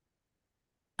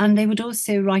 And they would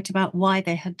also write about why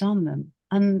they had done them.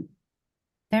 And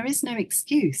there is no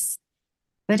excuse,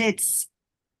 but it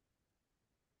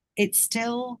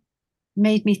still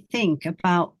made me think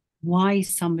about why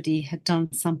somebody had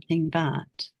done something bad.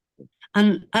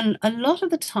 And a lot of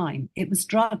the time it was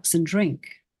drugs and drink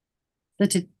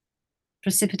that had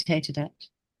precipitated it.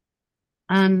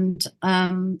 And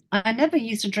I never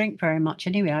used to drink very much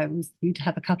anyway. You'd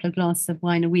have a couple of glasses of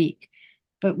wine a week.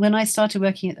 But when I started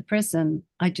working at the prison,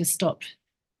 I just stopped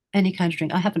any kind of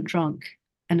drink. I haven't drunk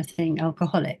anything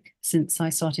alcoholic since I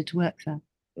started to work there.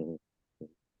 Mhm.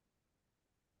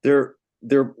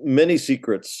 There are many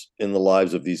secrets in the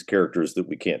lives of these characters that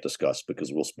we can't discuss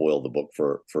because we'll spoil the book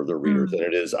for the readers. And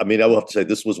it is, I mean, I will have to say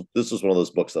this was one of those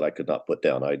books that I could not put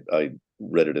down. I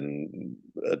read it in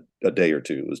a day or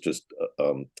two. It was just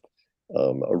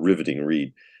a riveting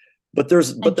read. But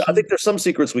I think there's some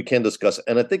secrets we can discuss,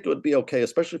 and I think it would be okay,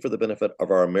 especially for the benefit of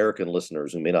our American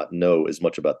listeners who may not know as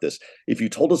much about this, if you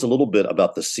told us a little bit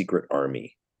about the Secret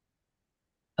Army.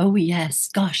 Oh, yes.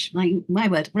 Gosh, my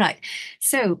word. Right.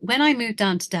 So when I moved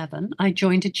down to Devon, I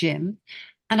joined a gym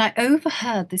and I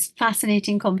overheard this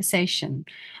fascinating conversation.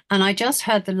 And I just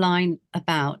heard the line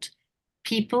about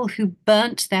people who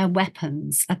burnt their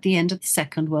weapons at the end of the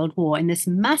Second World War in this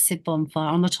massive bonfire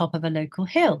on the top of a local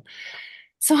hill.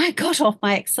 So I got off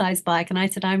my exercise bike and I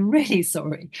said, I'm really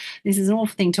sorry. This is an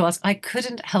awful thing to ask. I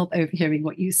couldn't help overhearing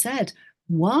what you said.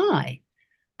 Why?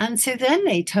 And so then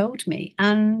they told me.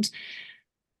 And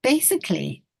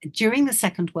basically, during the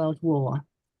Second World War,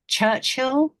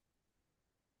 Churchill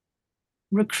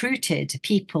recruited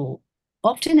people,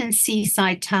 often in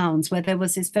seaside towns where there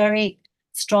was this very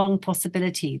strong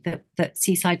possibility that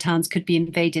seaside towns could be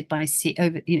invaded by sea,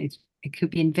 it could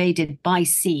be invaded by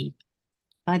sea,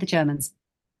 by the Germans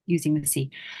using the sea.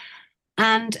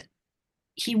 And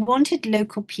he wanted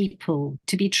local people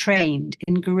to be trained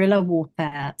in guerrilla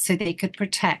warfare so they could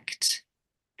protect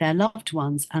their loved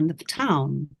ones and the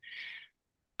town.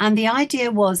 And the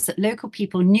idea was that local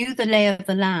people knew the lay of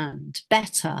the land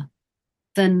better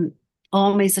than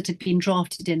armies that had been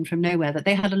drafted in from nowhere, that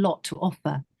they had a lot to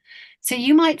offer. So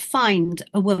you might find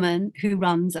a woman who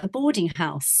runs a boarding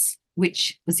house,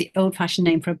 which was the old-fashioned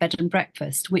name for a bed and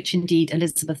breakfast, which indeed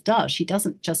Elizabeth does. She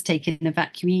doesn't just take in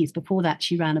evacuees. Before that,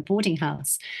 she ran a boarding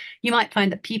house. You might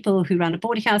find that people who ran a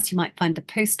boarding house, you might find the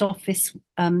post office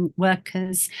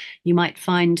workers, you might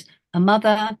find a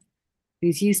mother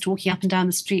who's used to walking up and down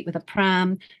the street with a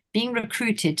pram, being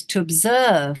recruited to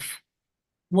observe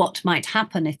what might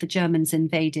happen if the Germans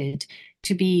invaded,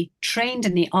 to be trained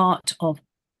in the art of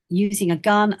using a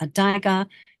gun, a dagger,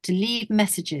 to leave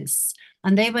messages.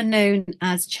 And they were known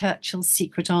as Churchill's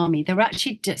Secret Army. There were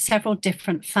actually several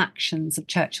different factions of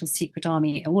Churchill's Secret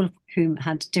Army, all of whom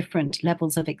had different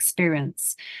levels of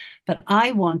experience. But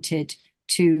I wanted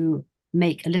to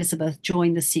make Elizabeth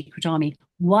join the Secret Army.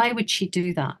 Why would she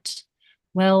do that?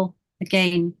 Well,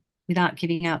 again, without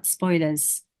giving out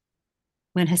spoilers,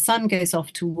 when her son goes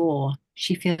off to war,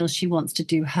 she feels she wants to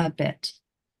do her bit.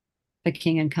 for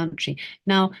king and country.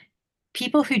 Now,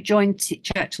 people who joined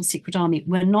Churchill's secret army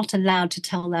were not allowed to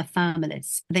tell their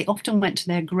families. They often went to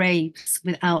their graves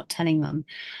without telling them.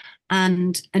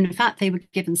 And in fact, they were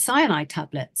given cyanide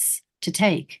tablets to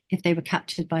take if they were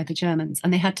captured by the Germans,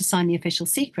 and they had to sign the Official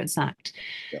Secrets Act.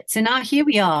 Yep. So now here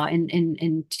we are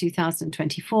in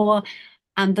 2024,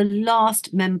 and the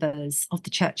last members of the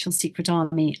Churchill Secret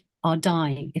Army are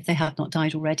dying, if they have not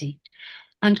died already.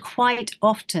 And quite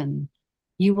often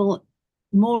you will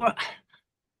more...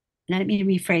 Let me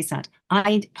rephrase that.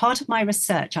 Part of my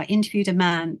research, I interviewed a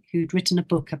man who'd written a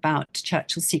book about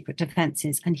Churchill's secret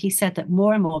defences, and he said that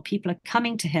more and more people are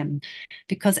coming to him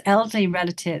because elderly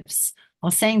relatives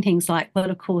are saying things like,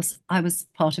 well, of course, I was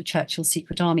part of Churchill's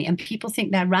secret army, and people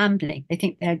think they're rambling. They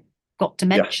think they've got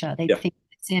dementia. They think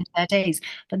it's the end of their days.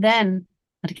 But then,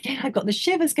 and again, I've got the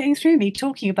shivers going through me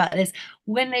talking about this,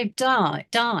 when they've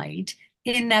died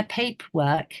in their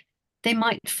paperwork, they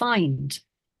might find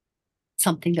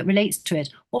something that relates to it,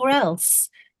 or else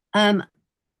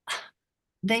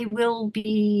they will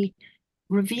be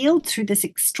revealed through this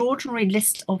extraordinary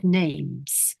list of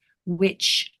names,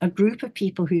 which a group of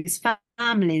people whose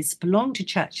families belong to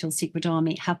Churchill's secret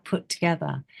army have put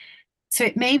together. So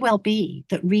it may well be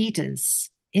that readers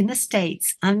in the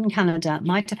States and in Canada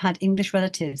might have had English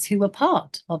relatives who were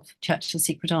part of Churchill's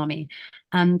secret army.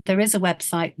 And there is a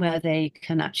website where they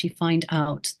can actually find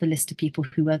out the list of people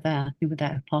who were there,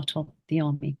 part of the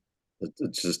army.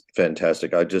 It's just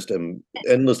fantastic. I just am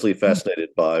endlessly fascinated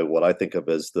by what I think of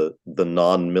as the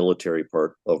non-military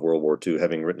part of World War II,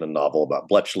 having written a novel about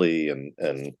Bletchley and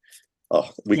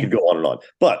we could go on and on.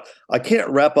 But I can't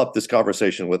wrap up this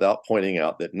conversation without pointing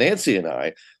out that Nancy and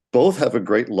I both have a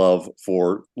great love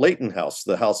for Leighton House,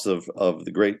 the house of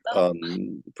the great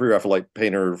pre-Raphaelite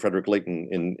painter Frederic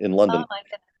Leighton in London.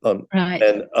 Right.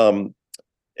 And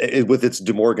with its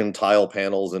De Morgan tile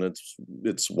panels and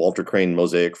its Walter Crane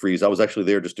mosaic frieze. I was actually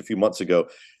there just a few months ago,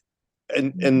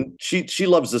 and she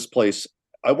loves this place.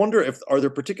 I wonder are there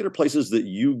particular places that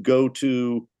you go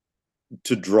to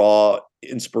draw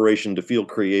inspiration, to feel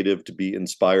creative, to be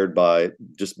inspired by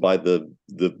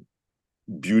the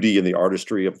beauty and the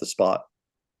artistry of the spot?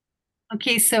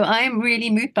 Okay, so I am really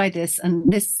moved by this, and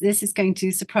this is going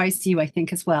to surprise you, I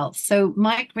think, as well. So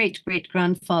my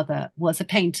great-great-grandfather was a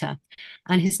painter,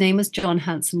 and his name was John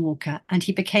Hanson Walker, and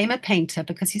he became a painter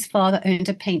because his father owned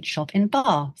a paint shop in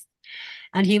Bath.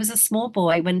 And he was a small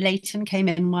boy when Leighton came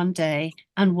in one day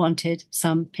and wanted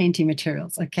some painting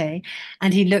materials, okay?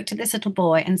 And he looked at this little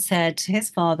boy and said to his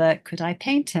father, could I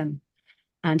paint him?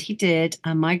 And he did,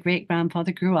 and my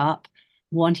great-grandfather grew up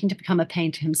wanting to become a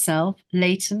painter himself.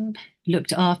 Leighton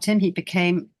looked after him. He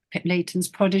became Leighton's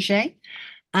protege.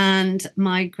 And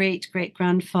my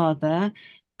great-great-grandfather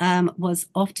was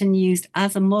often used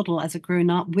as a model, as a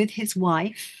grown-up, with his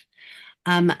wife,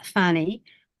 Fanny.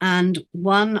 And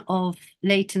one of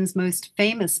Leighton's most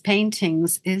famous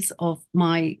paintings is of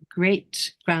my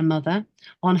great-grandmother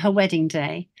on her wedding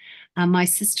day. And my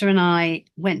sister and I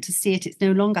went to see it. It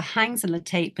no longer hangs in the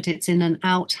Tate, but it's in an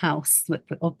outhouse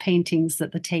of paintings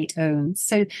that the Tate owns.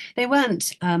 So they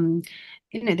weren't,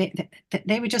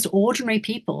 they were just ordinary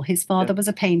people. His father was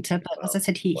a painter, but as I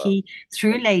said, he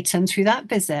through Leighton, through that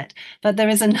visit. But there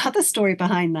is another story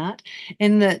behind that,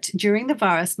 in that during the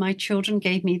virus, my children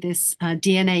gave me this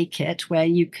DNA kit where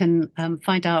you can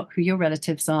find out who your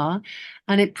relatives are.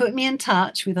 And it put me in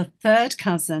touch with a third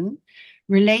cousin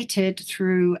related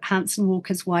through Hanson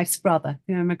Walker's wife's brother,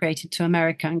 who immigrated to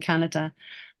America and Canada.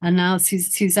 And now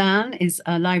Suzanne is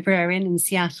a librarian in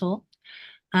Seattle.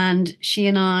 And she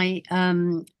and I,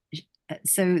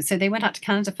 so they went out to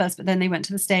Canada first, but then they went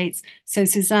to the States. So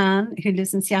Suzanne, who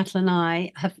lives in Seattle, and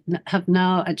I have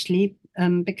now actually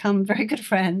become very good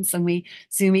friends, and we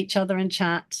Zoom each other and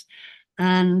chat.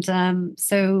 And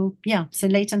so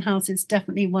Leighton House is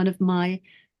definitely one of my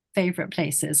favorite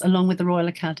places, along with the Royal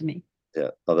Academy.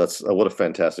 Yeah, that's what a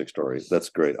fantastic story. That's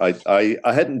great. I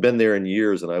hadn't been there in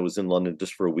years, and I was in London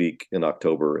just for a week in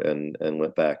October and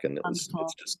went back, and it's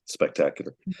just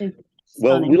spectacular.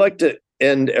 Well, we like to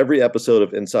end every episode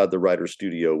of Inside the Writer's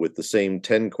Studio with the same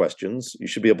 10 questions. You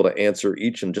should be able to answer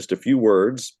each in just a few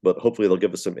words, but hopefully they'll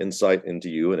give us some insight into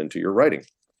you and into your writing.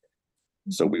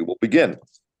 So we will begin.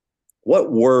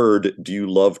 What word do you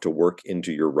love to work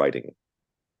into your writing?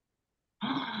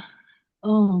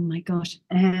 Oh my gosh.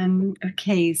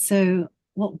 Okay, so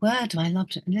what word do I love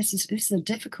to? This is a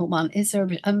difficult one. Is there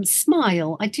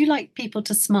smile? I do like people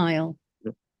to smile.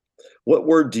 What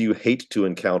word do you hate to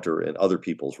encounter in other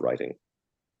people's writing?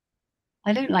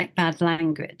 I don't like bad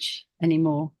language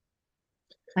anymore.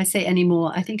 I say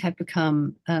anymore. I think I've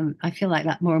become I feel like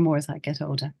that more and more as I get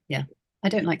older. Yeah. I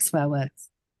don't like swear words.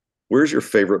 Where's your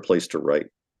favorite place to write?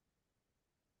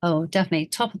 Oh, definitely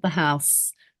top of the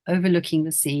house, overlooking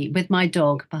the sea with my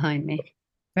dog behind me.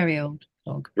 Very old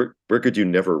dog. Where could you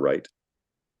never write?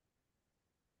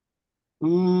 I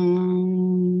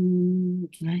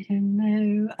don't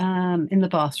know. In the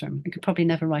bathroom. I could probably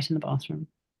never write in the bathroom.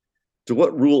 To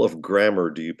what rule of grammar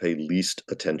do you pay least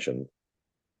attention?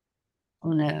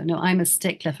 Oh no, no, I'm a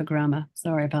stickler for grammar.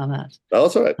 Sorry about that. Oh,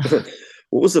 that's all right.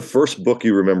 What was the first book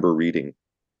you remember reading?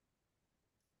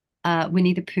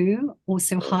 Winnie the Pooh,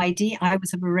 also Heidi. I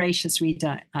was a voracious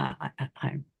reader.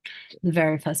 The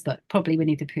very first book, probably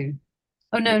Winnie the Pooh.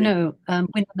 Oh no, What are you, no,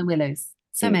 Wind on the Willows.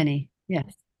 So hmm, many.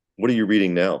 Yes. what are you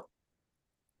reading now?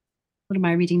 What am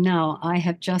I reading now? I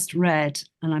have just read,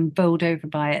 and I'm bowled over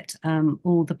by it,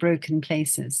 All the Broken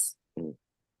Places. Hmm.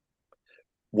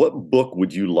 What book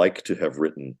would you like to have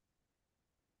written?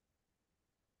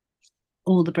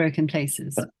 All the Broken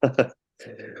Places.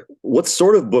 What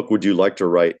sort of book would you like to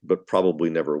write, but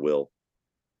probably never will?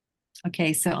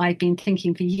 Okay, so I've been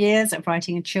thinking for years of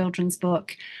writing a children's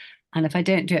book. And if I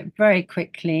don't do it very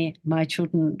quickly, my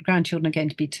grandchildren are going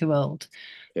to be too old.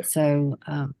 Yeah. So,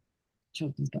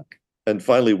 children's book. And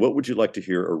finally, what would you like to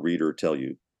hear a reader tell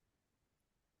you?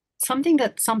 Something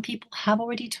that some people have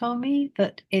already told me,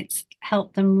 that it's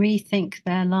helped them rethink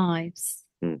their lives.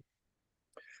 Hmm.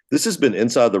 This has been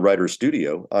Inside the Writer's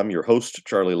Studio. I'm your host,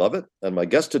 Charlie Lovett, and my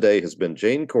guest today has been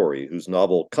Jane Corry, whose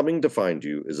novel Coming to Find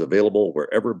You is available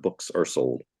wherever books are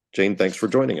sold. Jane, thanks for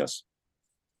joining us.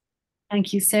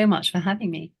 Thank you so much for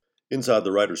having me. Inside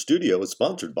the Writer's Studio is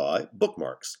sponsored by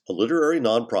Bookmarks, a literary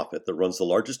nonprofit that runs the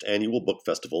largest annual book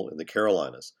festival in the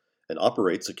Carolinas and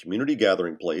operates a community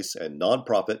gathering place and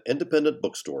nonprofit independent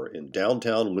bookstore in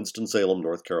downtown Winston-Salem,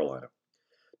 North Carolina.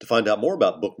 To find out more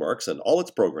about Bookmarks and all its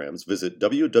programs, visit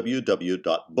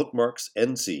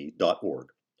www.bookmarksnc.org.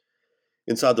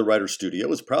 Inside the Writer's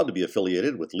Studio is proud to be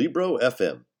affiliated with Libro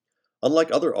FM.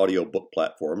 Unlike other audiobook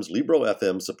platforms, Libro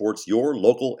FM supports your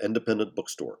local independent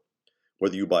bookstore.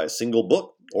 Whether you buy a single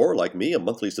book or, like me, a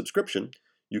monthly subscription,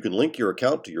 you can link your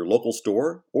account to your local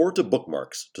store or to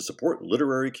Bookmarks to support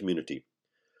literary community.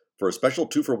 For a special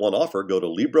 2-for-1 offer, go to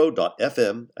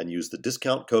Libro.fm and use the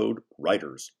discount code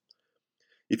WRITERS.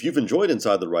 If you've enjoyed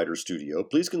Inside the Writer's Studio,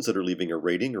 please consider leaving a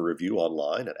rating or review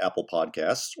online at Apple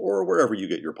Podcasts or wherever you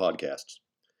get your podcasts.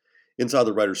 Inside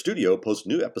the Writer's Studio posts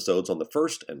new episodes on the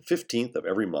 1st and 15th of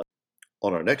every month.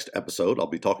 On our next episode, I'll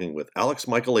be talking with Alex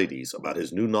Michaelides about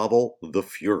his new novel, The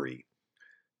Fury.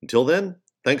 Until then,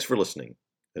 thanks for listening,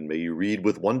 and may you read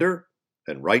with wonder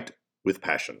and write with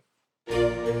passion.